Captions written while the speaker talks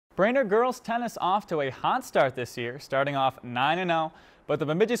Brainerd girls tennis off to a hot start this year, starting off 9-0, but the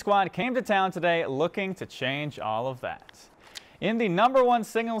Bemidji squad came to town today looking to change all of that. In the #1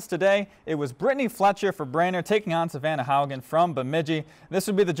 singles today, it was Brittany Fletcher for Brainerd taking on Savannah Haugen from Bemidji. This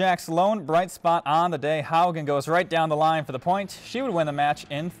would be the Jacks' lone bright spot on the day. Haugen goes right down the line for the point. She would win the match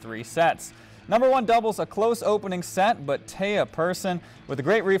in 3 sets. #1 doubles, a close opening set, but Taya Person, with the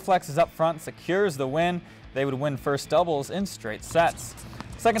great reflexes up front, secures the win. They would win first doubles in straight sets.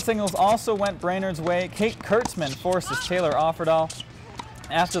 Second singles also went Brainerd's way. Kate Kurtzman forces Taylor Offerdahl.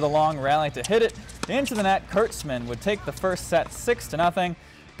 After the long rally to hit it into the net, Kurtzman would take the first set 6-0.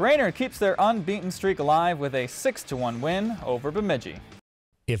 Brainerd keeps their unbeaten streak alive with a 6-1 win over Bemidji.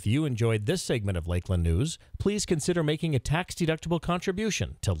 If you enjoyed this segment of Lakeland News, please consider making a tax-deductible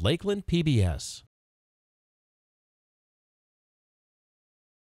contribution to Lakeland PBS.